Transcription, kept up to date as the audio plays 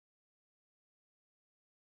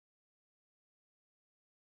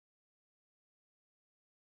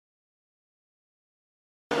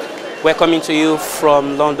We're coming to you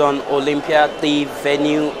from London Olympia, the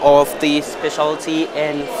venue of the Specialty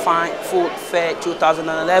and Fine Food Fair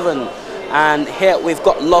 2011. And here we've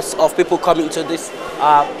got lots of people coming to this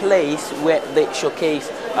place where they showcase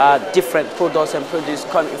different products and produce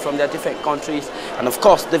coming from their different countries. And of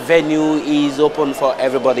course, the venue is open for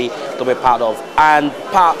everybody to be part of. And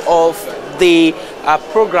part of the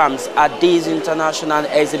programs at this international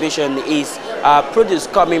exhibition is produce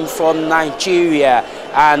coming from Nigeria,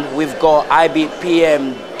 and we've got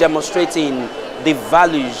IBPM demonstrating the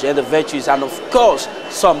values and the virtues, and of course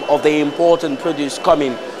some of the important produce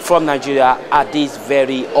coming from Nigeria at this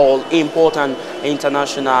very all-important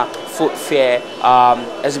international food fair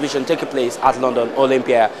exhibition taking place at London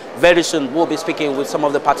Olympia. Very soon we'll be speaking with some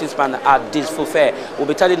of the participants at this food fair. We'll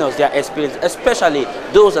be telling us their experience, especially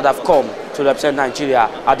those that have come to represent Nigeria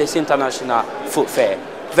at this international food fair.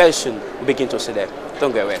 Very soon we'll begin to see them.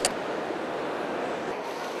 Don't go away.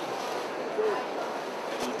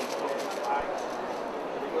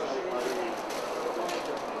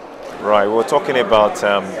 Right, we're talking about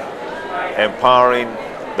empowering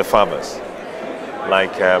the farmers,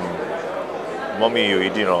 like Mommy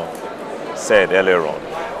said earlier on.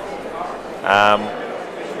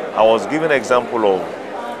 I was giving an example of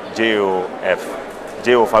J.O.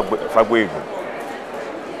 Fagbegu.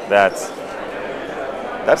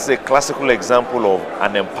 That's a classical example of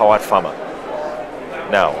an empowered farmer.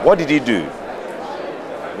 Now, what did he do?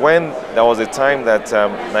 When there was a time that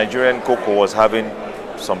Nigerian cocoa was having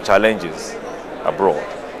some challenges abroad,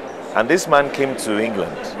 and this man came to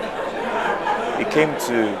England. He came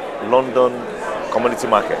to London Community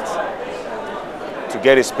Market to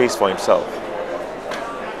get a space for himself.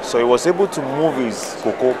 So he was able to move his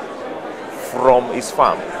cocoa from his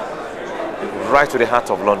farm right to the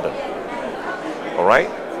heart of London. All right?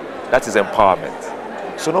 That is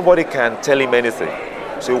empowerment. So nobody can tell him anything.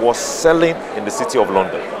 So he was selling in the city of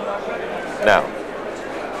London. Now,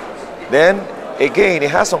 then again, he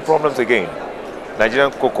has some problems again.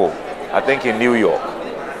 Nigerian cocoa, I think in New York.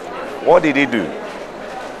 What did he do?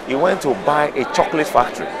 He went to buy a chocolate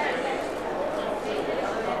factory.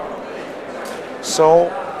 So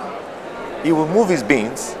he will move his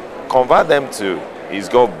beans, convert them to, he's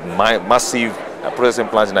got massive processing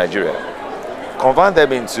plants in Nigeria, convert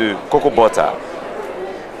them into cocoa butter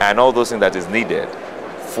and all those things that is needed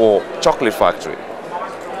for chocolate factory.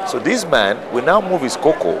 So this man will now move his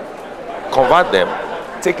cocoa, convert them,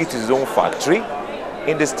 take it to his own factory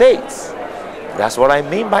in the States. That's what I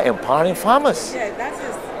mean by empowering farmers. Yeah, that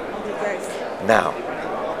is the best. Now,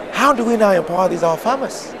 how do we now empower these our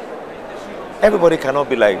farmers? Everybody cannot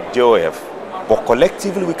be like JOF, but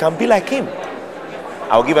collectively we can be like him.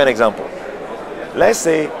 I'll give an example. Let's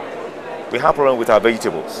say we have a problem with our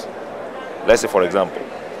vegetables. Let's say, for example,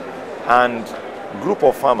 and group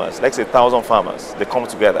of farmers, let's say 1,000 farmers, they come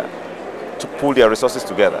together to pull their resources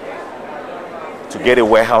together to get a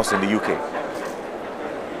warehouse in the UK.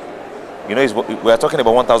 You know, we are talking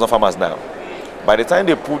about 1,000 farmers now. By the time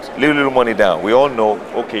they put little money down, we all know,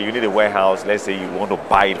 okay, you need a warehouse. Let's say you want to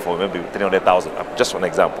buy it for maybe 300,000, just one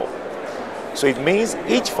example. So it means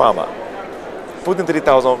each farmer putting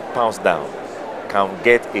 3,000 pounds down can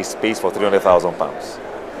get a space for 300,000 pounds.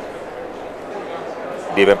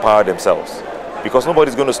 They've empowered themselves because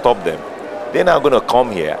nobody's going to stop them. They're now going to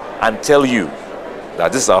come here and tell you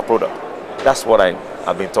that this is our product. That's what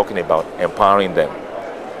I've been talking about, empowering them.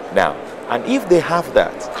 Now, and if they have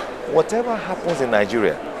that, whatever happens in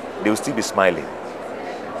Nigeria, they will still be smiling.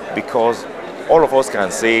 Because all of us can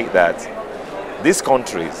say that these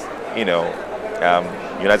countries, you know,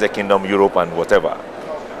 United Kingdom, Europe, and whatever,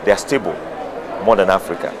 they are stable more than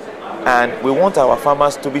Africa. And we want our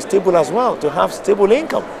farmers to be stable as well, to have stable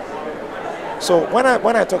income. So when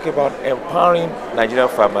I talk about empowering Nigerian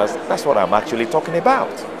farmers, that's what I'm actually talking about.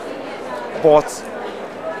 But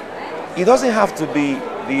it doesn't have to be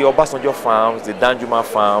the Obasanjo farms, the Danjuma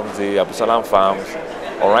farms, the Abusalam farms,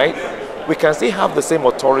 all right? We can still have the same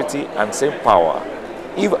authority and same power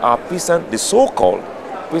if our peasant, the so-called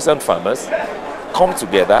peasant farmers, come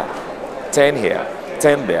together, 10 here,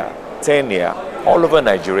 10 there, 10 here, all over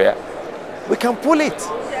Nigeria, we can pull it.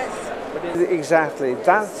 Exactly,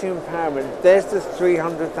 that's the empowerment. There's the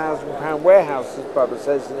 £300,000 warehouse, as Bubba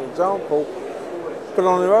says, an example. But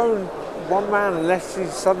on their own, one man, unless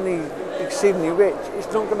he's suddenly exceedingly rich, it's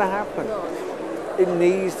not going to happen. It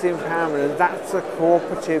needs the empowerment, and that's the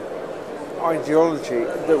cooperative ideology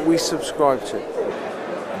that we subscribe to.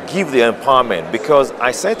 Give the empowerment, because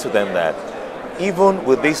I said to them that even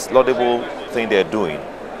with this laudable thing they're doing,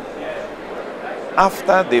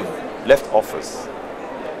 after they've left office,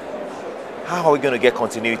 how are we going to get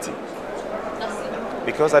continuity?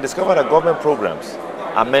 because I discovered that government programs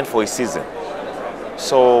are meant for a season.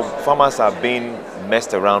 So farmers have been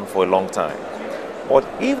messed around for a long time. But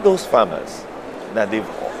if those farmers that they've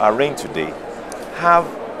arranged today have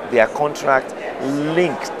their contract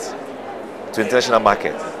linked to international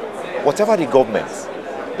market, whatever the government,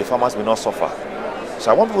 the farmers will not suffer. So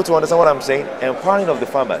I want people to understand what I'm saying, empowering of the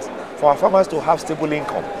farmers, for our farmers to have stable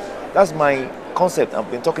income. That's my concept I've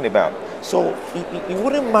been talking about. So it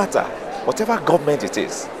wouldn't matter whatever government it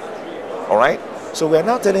is, all right? So we are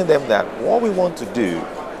now telling them that what we want to do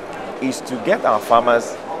is to get our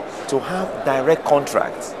farmers to have direct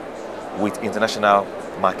contracts with international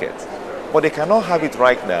markets. But they cannot have it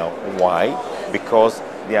right now. Why? Because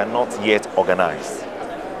they are not yet organized.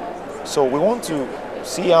 So we want to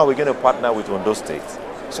see how we're going to partner with Ondo State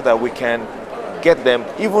so that we can get them,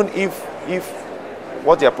 even if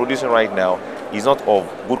what they are producing right now is not of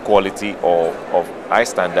good quality or of high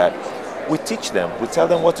standard, we teach them, we tell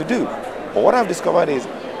them what to do. But what I've discovered is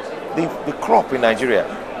the crop in Nigeria,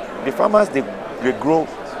 the farmers, they grow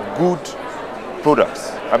good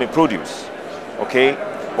produce, okay?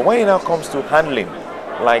 But when it now comes to handling,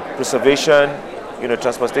 like preservation,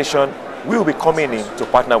 transportation, we will be coming in to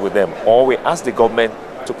partner with them, or we ask the government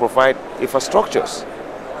to provide infrastructures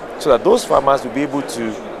so that those farmers will be able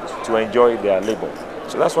to enjoy their labor.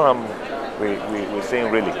 So that's what we're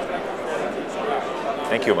saying, really.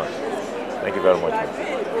 Thank you, man. Thank you very much, man.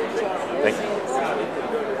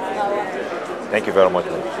 Thank you very much,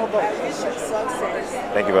 man.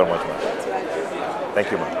 Thank you very much, man.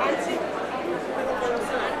 Thank you, man.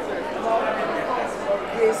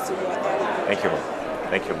 Thank you, man.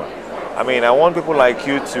 Thank you, man. I mean, I want people like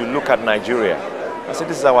you to look at Nigeria and say,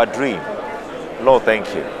 this is our dream. Lord, thank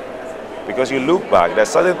you. Because you look back, there's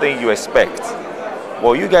certain things you expect.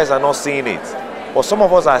 Well, you guys are not seeing it. But some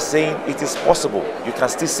of us are saying it is possible. You can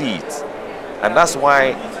still see it. And that's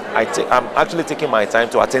why I'm actually taking my time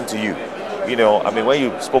to attend to you. When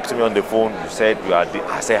you spoke to me on the phone, you said you are,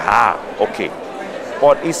 I said, okay.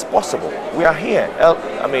 But it's possible. We are here,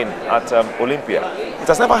 at Olympia. It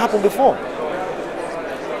has never happened before.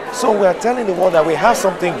 So we are telling the world that we have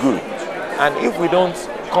something good. And if we don't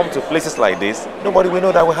come to places like this, nobody will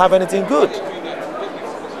know that we have anything good.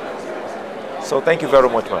 So thank you very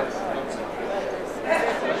much, man.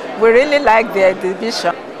 We really like the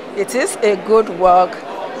exhibition. It is a good work,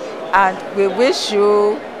 and we wish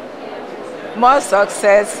you more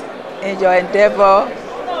success in your endeavor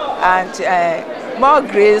and more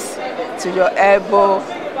grace to your elbow,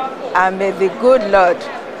 and may the good Lord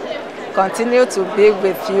continue to be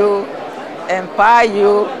with you, empower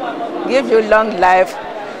you, give you long life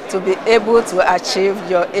to be able to achieve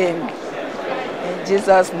your aim. In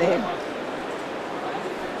Jesus' name.